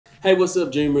Hey, what's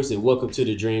up, dreamers, and welcome to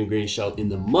the Dream Green Show. In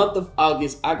the month of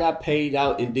August, I got paid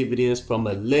out in dividends from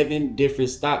 11 different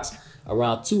stocks,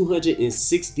 around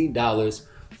 $260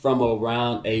 from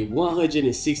around a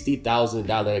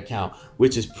 $160,000 account,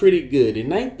 which is pretty good.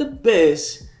 It ain't the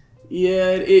best. Yeah,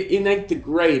 it ain't the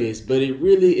greatest, but it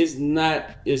really is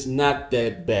not. It's not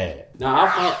that bad. Now, I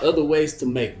found other ways to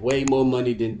make way more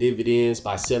money than dividends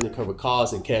by selling covered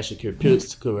calls and cash secured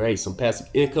puts to create some passive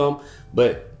income.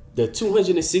 But the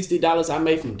 $260 I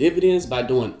made from dividends by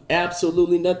doing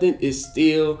absolutely nothing is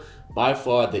still by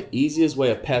far the easiest way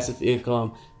of passive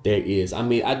income there is. I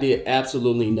mean, I did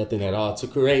absolutely nothing at all. To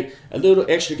create a little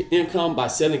extra income by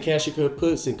selling cash secured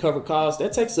puts and covered calls,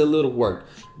 that takes a little work.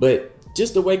 But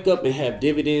just to wake up and have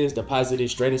dividends deposited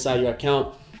straight inside your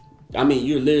account, I mean,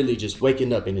 you're literally just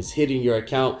waking up and it's hitting your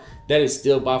account. That is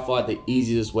still by far the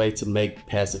easiest way to make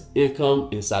passive income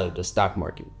inside of the stock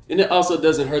market. And it also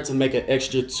doesn't hurt to make an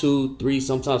extra 2, 3,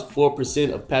 sometimes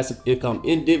 4% of passive income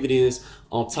in dividends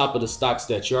on top of the stocks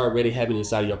that you're already having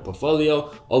inside of your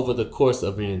portfolio over the course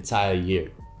of an entire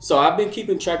year. So I've been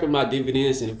keeping track of my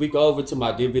dividends, and if we go over to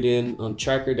my dividend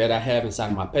tracker that I have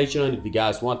inside of my Patreon, if you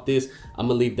guys want this, I'm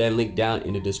gonna leave that link down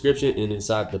in the description and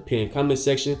inside the pinned comment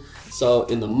section. So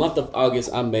in the month of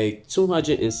August, I made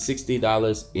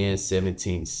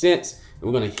 $260.17, and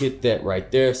we're gonna hit that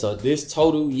right there. So this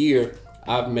total year,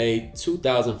 I've made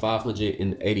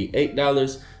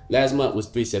 $2,588. Last month was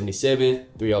 $377,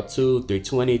 $302,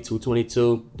 $320,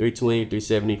 $222, $320,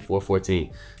 $370, $414.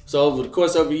 So over the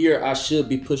course of a year, I should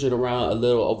be pushing around a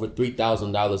little over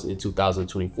 $3,000 in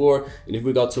 2024. And if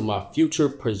we go to my future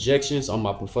projections on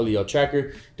my portfolio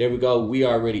tracker, there we go. We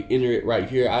already entered it right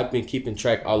here. I've been keeping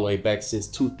track all the way back since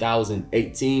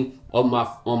 2018. On my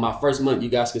first month, you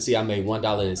guys can see I made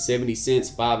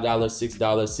 $1.70, $5,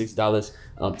 $6, $6,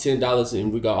 $10,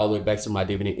 and we go all the way back to my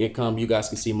dividend income. You guys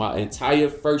can see my entire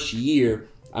first year,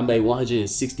 I made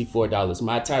 $164.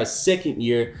 My entire second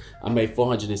year, I made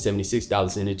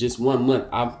 $476. And in just 1 month,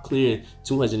 I'm clearing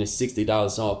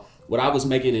 $260. So what I was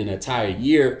making in an entire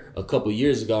year a couple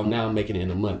years ago, now I'm making it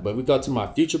in a month. But we go to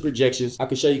my future projections. I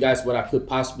can show you guys what I could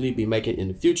possibly be making in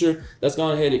the future. Let's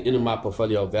go ahead and enter my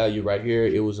portfolio value right here.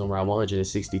 It was around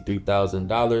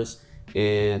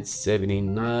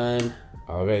 $163,000.79.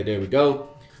 All right, there we go.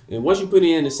 And once you put it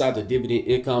in inside the dividend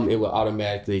income, it will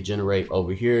automatically generate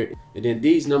over here. And then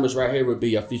these numbers right here will be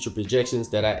your future projections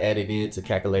that I added in to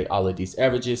calculate all of these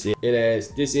averages. It adds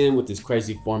this in with this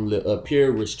crazy formula up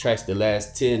here, which tracks the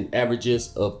last 10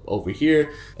 averages up over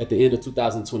here. At the end of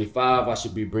 2025, I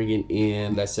should be bringing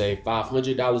in, let's say,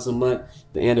 $500 a month.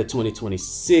 At the end of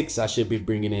 2026, I should be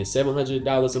bringing in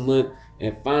 $700 a month.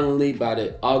 And finally, by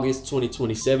the August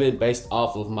 2027, based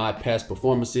off of my past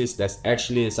performances that's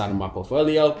actually inside of my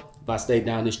portfolio, if I stay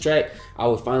down this track, I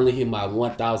will finally hit my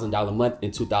 $1,000 a month in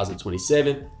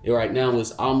 2027. It right now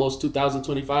is almost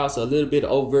 2025, so a little bit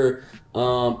over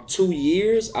 2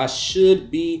 years. I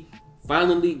should be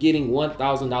finally getting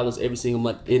 $1,000 every single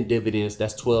month in dividends.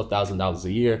 That's $12,000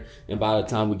 a year. And by the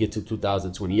time we get to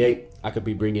 2028, I could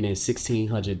be bringing in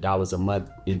 $1,600 a month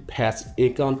in passive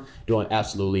income, doing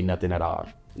absolutely nothing at all.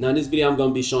 Now in this video, I'm going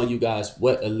to be showing you guys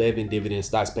what 11 dividend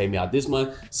stocks paid me out this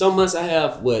month. Some months I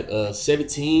have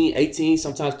 17, 18,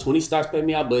 sometimes 20 stocks paid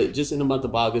me out, but just in the month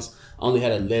of August, I only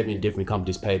had 11 different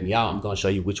companies paid me out. I'm going to show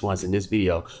you which ones in this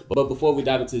video. But before we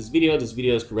dive into this video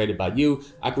is created by you.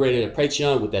 I created a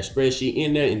Patreon with that spreadsheet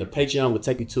in there, and the Patreon will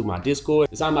take you to my Discord.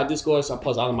 Inside my Discord, so I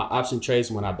post all of my option trades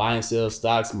when I buy and sell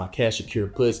stocks, my cash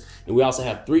secured puts, and we also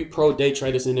have 3 pro day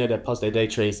traders in there that post their day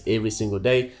trades every single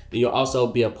day. And you'll also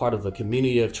be a part of a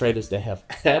community of traders that have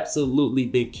absolutely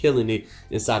been killing it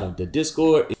inside of the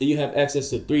Discord. And you have access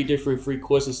to 3 different free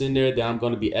courses in there that I'm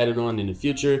going to be added on in the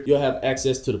future. You'll have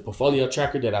access to the portfolio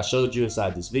tracker that I showed you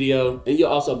inside this video, and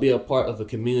you'll also be a part of a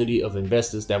community of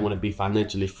investors that want to be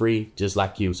financially free just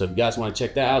like you. So if you guys want to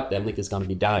check that out, that link is going to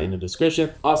be down in the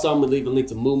description. Also, I'm gonna leave a link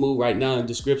to Moo right now in the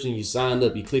description. You sign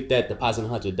up, you click that, deposit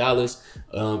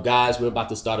 $100. Guys, we're about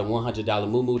to start a $100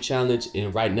 Moo challenge,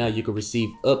 and right now you can receive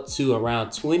up to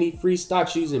around 20 free stocks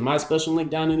using my special link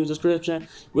down in the description.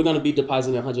 We're going to be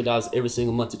depositing $100 every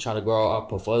single month to try to grow our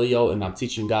portfolio, and I'm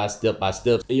teaching you guys step by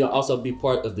step. And you'll also be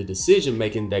part of the decision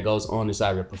making that goes on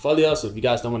inside your portfolio. So if you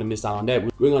guys don't want to miss out on that,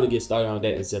 we're going to get started on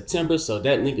that in September. So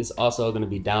that link is also going to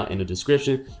be down in the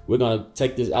description. We're going to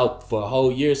take this out for a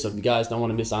whole year. So if you guys don't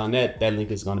want to miss out on that, that link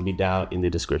is going to be down in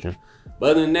the description.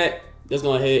 But other than that, let's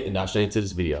go ahead and dive straight into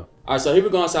this video. All right, so here we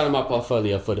go inside of my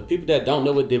portfolio. For the people that don't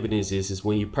know what dividends is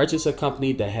when you purchase a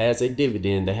company that has a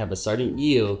dividend, they have a certain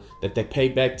yield that they pay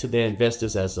back to their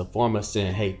investors as a form of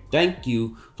saying, hey, thank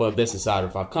you for investing inside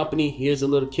of our company. Here's a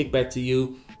little kickback to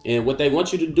you. And what they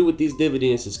want you to do with these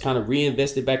dividends is kind of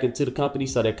reinvest it back into the company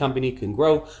so that company can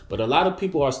grow. But a lot of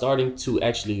people are starting to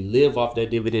actually live off their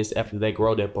dividends after they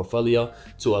grow their portfolio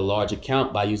to a large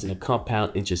account by using a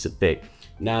compound interest effect.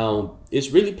 Now, it's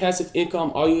really passive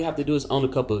income. All you have to do is own a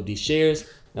couple of these shares.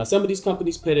 Now, some of these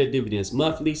companies pay their dividends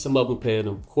monthly, some of them pay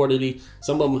them quarterly,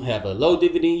 some of them have a low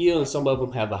dividend yield, and some of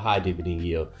them have a high dividend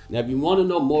yield. Now, if you want to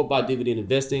know more about dividend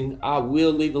investing, I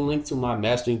will leave a link to my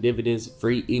Mastering Dividends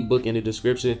free ebook in the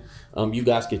description. You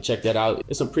guys can check that out.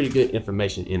 There's some pretty good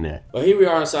information in there. But here we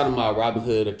are inside of my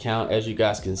Robinhood account. As you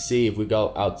guys can see, if we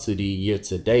go out to the year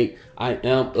to date, I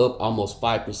am up almost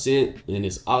 5%, and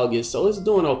it's August, so it's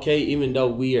doing okay, even though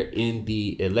we are in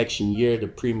the election year. The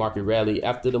pre-market rally,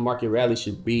 after the market rally,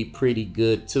 should be pretty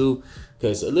good too,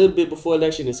 because a little bit before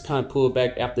election it's kind of pulled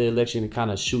back. After election it kind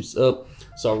of shoots up.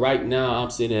 So right now I'm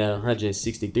sitting at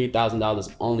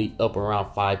 $163,000, only up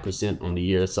around 5% on the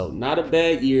year. So not a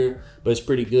bad year, but it's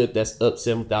pretty good. That's up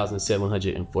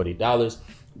 $7,740.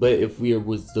 But if we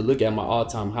was to look at my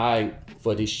all-time high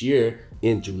for this year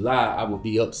in July, I would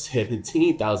be up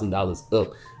 $17,000,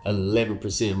 up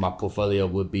 11%. My portfolio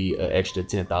would be an extra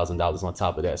 $10,000 on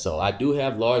top of that. So I do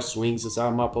have large swings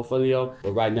inside my portfolio,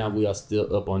 but right now we are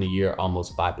still up on the year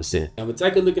almost 5%. And we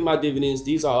take a look at my dividends.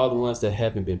 These are all the ones that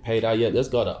haven't been paid out yet. Let's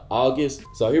go to August.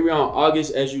 So here we are on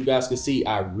August. As you guys can see,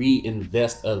 I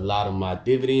reinvest a lot of my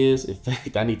dividends. In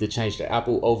fact, I need to change the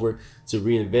Apple over to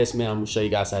reinvestment. I'm gonna show you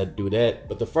guys how to do that.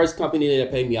 But the first company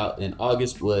that paid me out in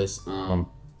August was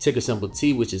ticker symbol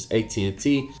T, which is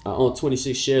AT&T. I own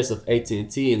 26 shares of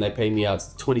AT&T, and they pay me out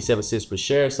 27 cents per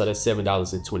share, so that's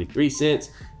 $7.23.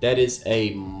 That is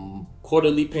a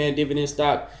quarterly paying dividend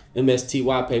stock.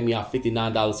 MSTY paid me out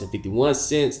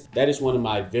 $59.51. That is one of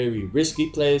my very risky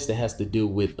plays that has to do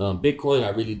with Bitcoin. I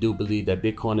really do believe that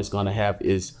Bitcoin is going to have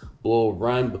its bull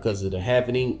run because of the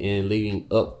halving and leading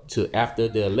up to after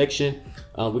the election.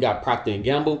 We got Procter &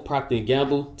 Gamble. Procter &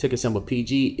 Gamble, ticker symbol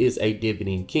PG, is a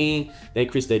dividend king. They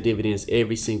increase their dividends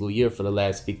every single year for the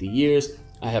last 50 years.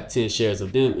 I have 10 shares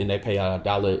of them, and they pay out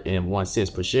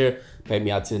 $1.01 per share. Pay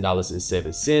me out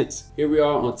 $10.07. Here we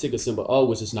are on ticker symbol O,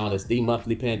 which is known as the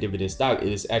monthly paying dividend stock.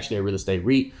 It is actually a real estate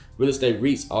REIT. Real estate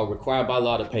REITs are required by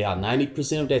law to pay out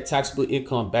 90% of their taxable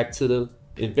income back to the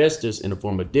investors in the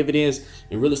form of dividends.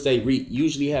 And real estate REIT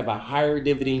usually have a higher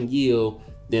dividend yield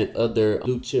than other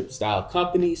blue chip style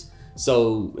companies.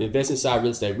 So invest inside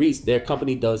real estate REITs, their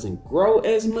company doesn't grow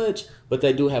as much, but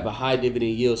they do have a high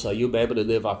dividend yield, so you'll be able to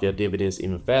live off your dividends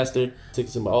even faster. Ticker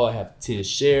symbol O, I have 10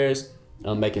 shares.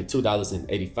 I'm making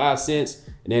 $2.85,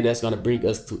 and then that's going to bring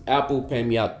us to Apple, paying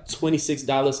me out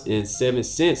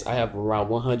 $26.07. I have around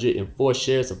 104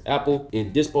 shares of Apple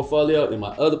in this portfolio. In my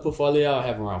other portfolio, I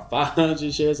have around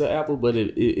 500 shares of Apple, but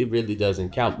it really doesn't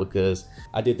count because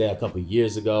I did that a couple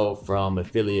years ago from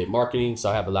affiliate marketing. So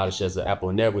I have a lot of shares of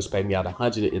Apple in there, which paid me out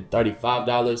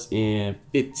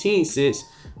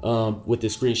 $135.15 with the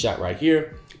screenshot right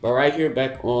here. But right here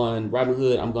back on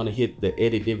Robinhood, I'm going to hit the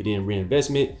edit dividend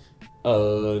reinvestment.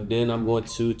 Then I'm going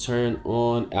to turn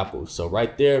on Apple. So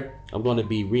right there, I'm going to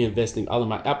be reinvesting all of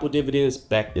my Apple dividends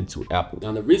back into Apple.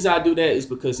 Now, the reason I do that is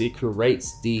because it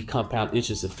creates the compound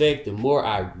interest effect. The more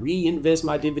I reinvest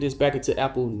my dividends back into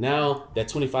Apple, now that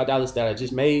 $25 that I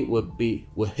just made will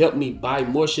help me buy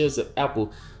more shares of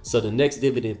Apple. So the next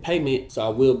dividend payment, so I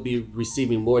will be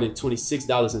receiving more than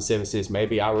 $26.07.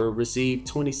 Maybe I will receive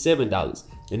 $27.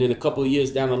 And then a couple of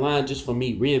years down the line, just for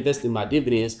me reinvesting my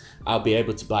dividends, I'll be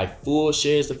able to buy full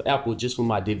shares of Apple just for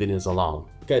my dividends alone.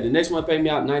 Okay, the next one paid me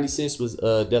out 90 cents was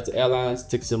Delta Airlines,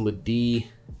 ticker symbol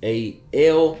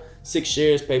DAL. 6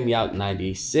 shares paid me out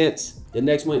 90 cents. The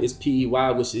next one is PEY,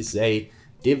 which is a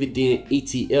dividend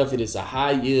ETF. It is a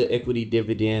high yield equity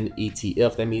dividend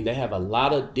ETF. That means they have a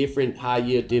lot of different high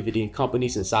yield dividend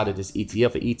companies inside of this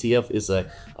ETF. An ETF is a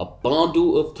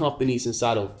bundle of companies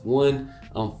inside of one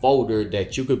folder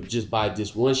that you could just buy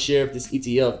just one share of this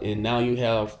ETF, and now you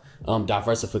have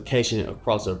diversification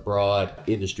across a broad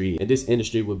industry. And this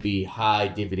industry would be high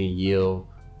dividend yield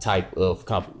type of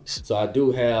companies. So I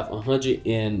do have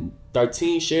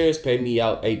 113 shares, pay me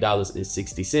out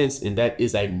 $8.60, and that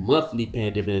is a monthly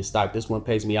paying dividend stock. This one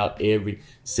pays me out every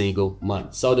single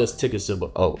month. So does ticker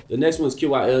symbol O. The next one is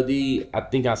QYLD. I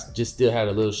think I just still had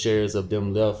a little shares of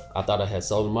them left. I thought I had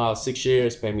sold them out. 6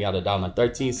 shares, pay me out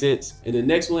 $1.13. And the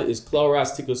next one is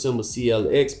Clorox, ticker symbol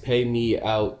CLX, pay me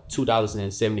out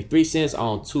 $2.73. I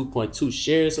own 2.2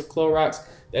 shares of Clorox.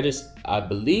 That is, I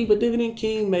believe, a dividend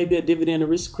king, maybe a dividend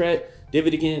aristocrat.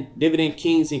 Dividend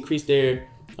kings increase their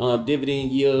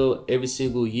dividend yield every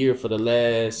single year for the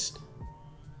last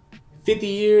 50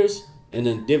 years. And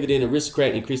then Dividend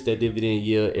Aristocrat increased their dividend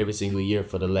yield every single year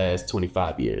for the last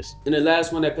 25 years. And the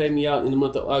last one that paid me out in the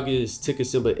month of August is ticker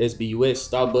symbol SBUS,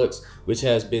 Starbucks, which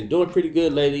has been doing pretty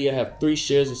good lately. I have 3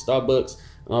 shares of Starbucks.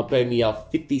 Paid me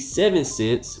out 57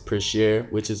 cents per share,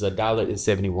 which is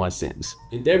 $1.71.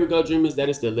 And there we go, dreamers. That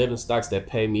is the 11 stocks that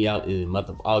paid me out in the month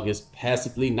of August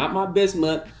passively. Not my best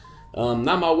month,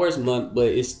 not my worst month, but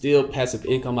it's still passive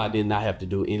income. I did not have to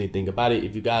do anything about it.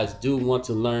 If you guys do want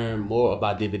to learn more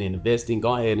about dividend investing,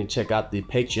 go ahead and check out the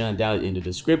Patreon down in the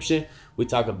description. We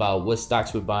talk about what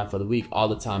stocks we're buying for the week all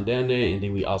the time down there, and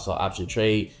then we also option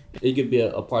trade. You could be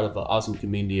a part of an awesome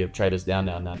community of traders down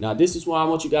there. Now, this is what I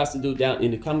want you guys to do down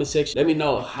in the comment section. Let me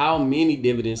know how many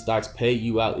dividend stocks pay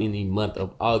you out in the month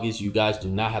of August. You guys do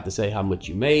not have to say how much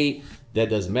you made. That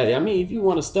doesn't matter. I mean, if you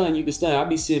want to stun, you can stun. I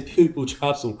be seeing people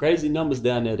drop some crazy numbers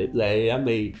down there. They be like, hey, I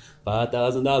made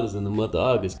 $5,000 in the month of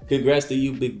August. Congrats to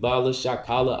you, big baller, shot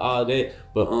caller, all that.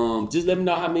 But just let me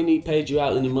know how many paid you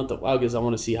out in the month of August. I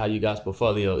want to see how you guys'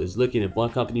 portfolio is looking. If one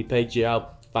company paid you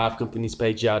out, 5 companies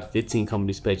paid you out, 15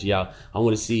 companies paid you out, I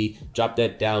want to see, drop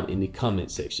that down in the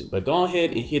comment section. But go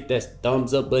ahead and hit that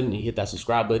thumbs up button and hit that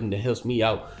subscribe button. That helps me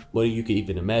out more than you can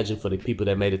even imagine. For the people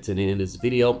that made it to the end of this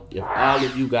video, if all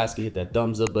of you guys can hit that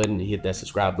thumbs up button and hit that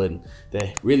subscribe button,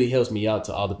 that really helps me out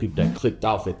to all the people that clicked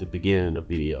off at the beginning of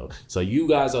the video. So you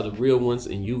guys are the real ones,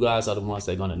 and you guys are the ones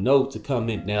that are gonna know to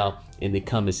comment now in the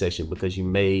comment section because you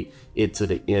made it to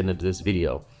the end of this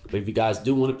video. But if you guys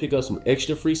do want to pick up some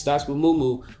extra free stocks with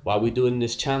Moo while we're doing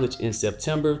this challenge in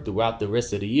September throughout the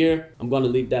rest of the year, I'm going to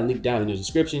leave that link down in the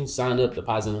description. Sign up,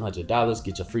 deposit $100,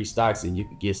 get your free stocks, and you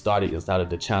can get started inside of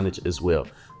the challenge as well.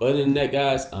 But other than that,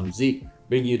 guys, I'm Zeke,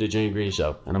 bringing you the Dream Green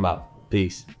Show, and I'm out.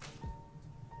 Peace.